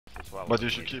12. But you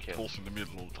should keep pulse in the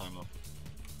middle all the time now.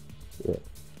 Yeah.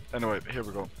 Anyway, here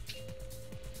we go.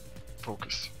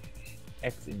 Focus.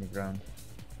 X in the ground.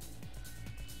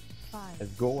 5,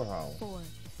 Let's go or how? 4,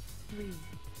 3,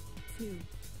 2,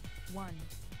 1.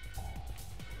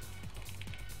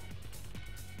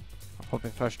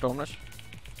 Hoping first stormers.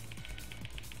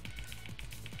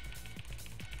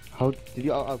 How did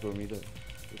you aggro me though?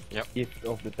 Yep. Gift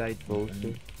of the Tide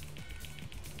Bullshit.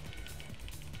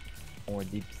 Or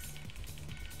dips.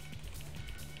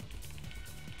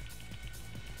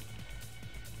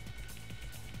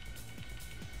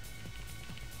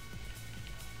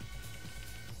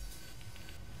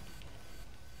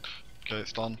 Okay,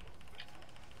 it's done.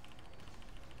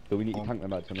 So we need to tank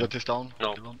them out Get this down.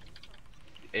 No. Get on.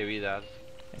 AV dads.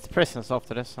 It's prisons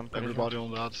after this, I'm pretty Everybody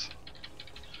on the ads.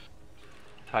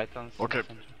 Titans. Okay.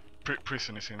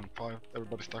 Prison is in 5.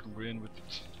 Everybody stack on green with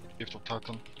Gift of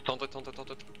Titan. Taunted.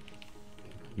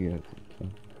 Yeah.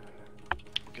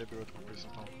 Okay, be ready for prison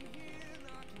now.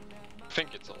 I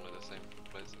think it's only the same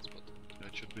places, but Yeah,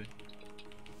 it should be.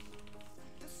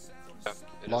 yeah,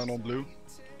 it Line is. on blue.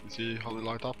 You see how they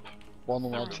light up? One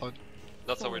on the Yeah. outside.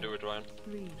 That's how we do it, Ryan.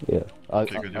 3, Yeah.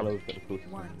 Okay, good I'll job. always get the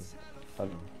closest 1.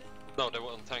 one. No, they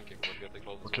weren't tanking, but get the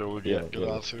closest. Okay, we'll Yeah, get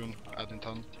yeah. out soon. Add in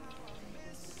 10.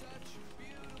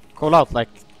 Call out like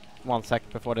 1 sec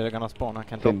before they're gonna spawn. I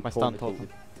can drop my stun total.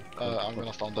 total. I'm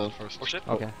gonna stand there first. Oh shit.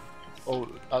 Okay. Oh,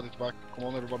 add it back. Come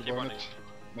on, everybody, Keep burn running. it.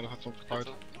 Manifest on Pride.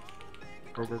 Cancel.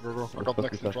 Go. I Oh, got fuck,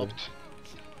 next it's nothing. interrupt.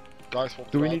 Guys,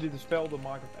 what Do we need to dispel the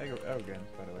mark of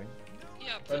arrogance, by the way?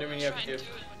 Yeah, What but do you mean you have try to and give?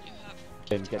 do it when you have.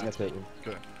 Then get me total.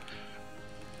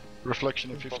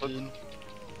 Reflection in 15.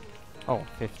 Oh,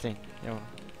 15. Yeah.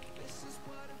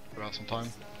 We have some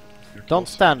time. You're Don't close.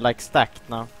 stand like stacked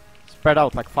now. Spread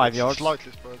out like 5 It's yards.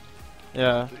 Slightly spread.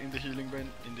 Yeah, In the healing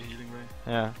vein.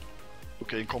 yeah.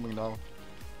 Okay, incoming now.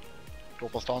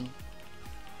 Drop a stun.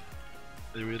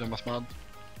 They read them as mad.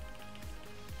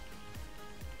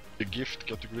 The gift,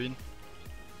 get the green.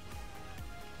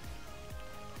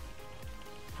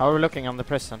 How are we looking on the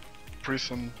prison?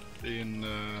 Prison in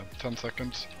 10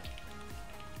 seconds.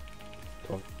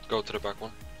 Go to the back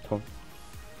one. Come.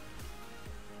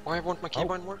 Why won't my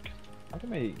keybind work? How can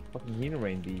my fucking healing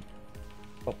rain be?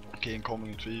 Okay,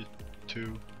 incoming in 3,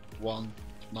 2, 1,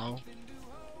 now.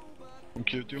 From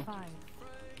Q2. 5,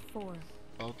 4,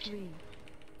 Out. 3,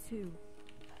 2,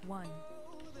 1.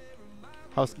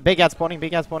 How's big ad spawning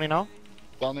now?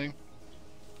 Stunning.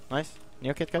 Nice.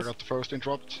 New kit I guys? got the first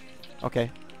interrupt.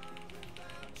 Okay.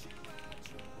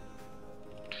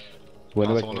 When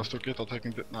do I Someone else took it, I'm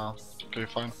taking it now. Okay,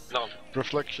 fine. No.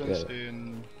 Reflections Yeah.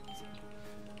 in...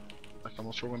 Like, I'm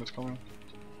not sure when it's coming.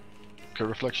 Okay,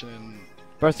 reflection in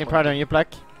Bursting Pride on you, Black.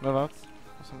 Move out.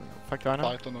 Fuck do I know?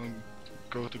 Titan and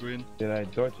go to green. Did I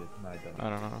dodge it? No, I don't. I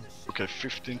don't know. Okay,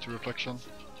 15 to reflection.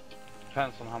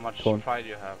 Depends on how much Go on. pride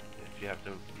you have, if you have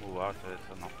to move out of it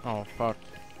or not. Oh, fuck.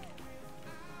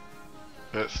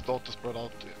 Start to spread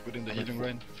out within the healing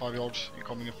range. 5 yards,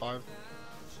 incoming in 5,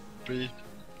 3,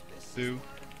 2,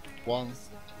 1,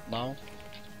 now.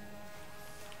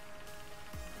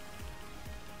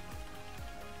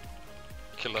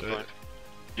 Kill that Okay. Ryan.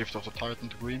 Gift of the Titan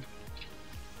to green.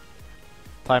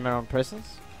 Timer on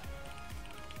prisons.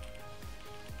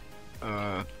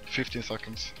 15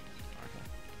 seconds.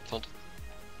 Taunted.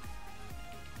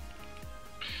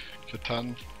 Okay,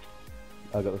 10.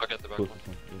 I got the I'll get the back closest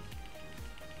one.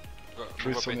 Go, move a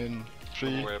Prison bit. in Move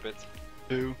 3, away a bit.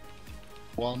 2,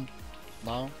 1,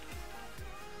 now.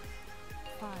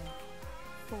 5,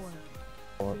 4,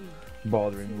 Or 3,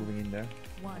 bothering moving in there.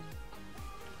 1.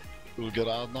 We'll get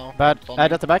out now. Bad. Stunned.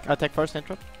 Add at the back. I take first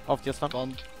intro. Off your stun.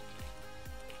 Stunned.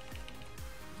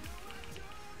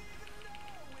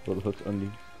 Got the hooks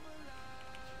only.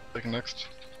 Taking next.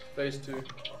 Phase 2.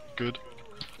 Good.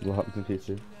 What happens in phase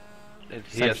 2?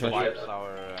 He Same has shit. wipes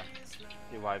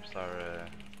our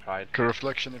pride, Okay,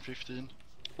 reflection in 15.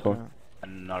 Come on.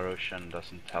 and Narushan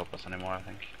doesn't help us anymore, I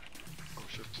think. Oh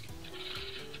shit.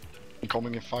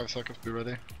 Incoming in 5 seconds, be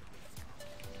ready.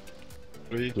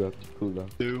 3, We have to cool down.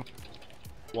 2,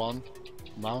 1,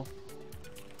 now.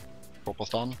 Drop a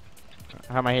stun.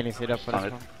 I have my healing seed up for this Stun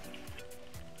it. one.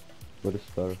 What is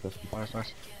star reflection?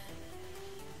 Nice.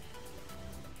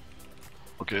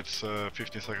 Okay, it's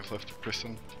 15 seconds left to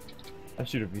prison. I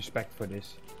should have respect for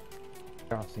this.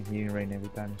 Casting healing rain every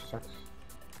time sucks.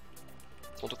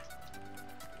 Hold it.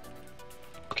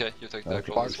 Okay, you take the Okay.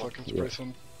 5 closest one. seconds Yeah.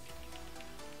 prison.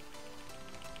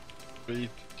 3,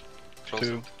 Close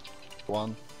 2, it.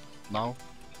 1, now.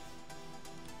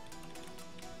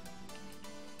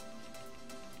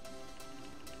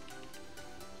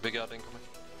 Big ad incoming.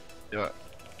 Yeah.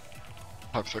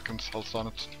 5 seconds, I'll stun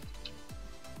it.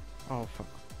 Oh fuck.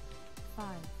 5,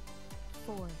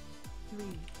 4, 3,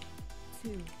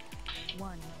 2,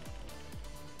 1.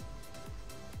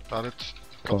 Got it.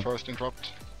 Got Cool. first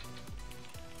interrupt.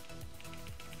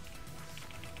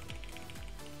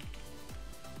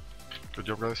 Good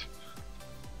job, guys.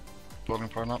 Building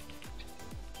fire now.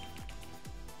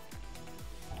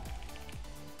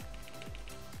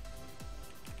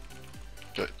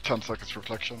 Okay, 10 seconds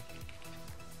reflection.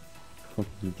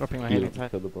 Dropping my Heal- healing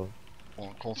tide. Kill the boss.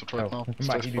 Well, concentrate Oh, now. my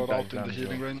Stay healing spread out dies in down the as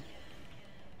healing well. rain.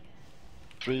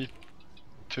 3,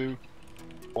 2,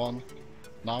 1.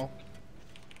 Now.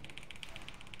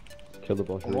 Kill the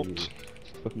boss. Or Really. not.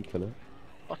 Fucking kill it.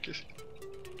 Fuck is.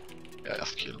 Yeah,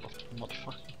 just kill it,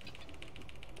 motherfucker.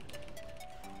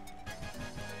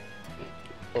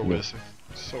 Oh, Yeah. easy.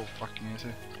 So fucking easy.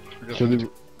 I guess Should we we... need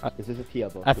to- Is this a tier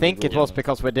boss? I Should we think go it was on?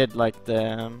 because we did like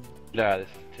Yeah, this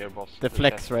is tier boss. the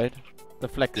flex raid. The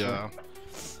flex raid. Yeah.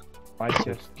 My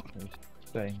chest is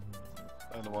staying.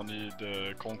 Anyone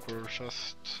need Conqueror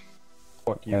chest?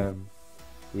 What you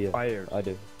Yeah. fired? I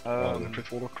do. On the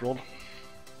crit warlock roll.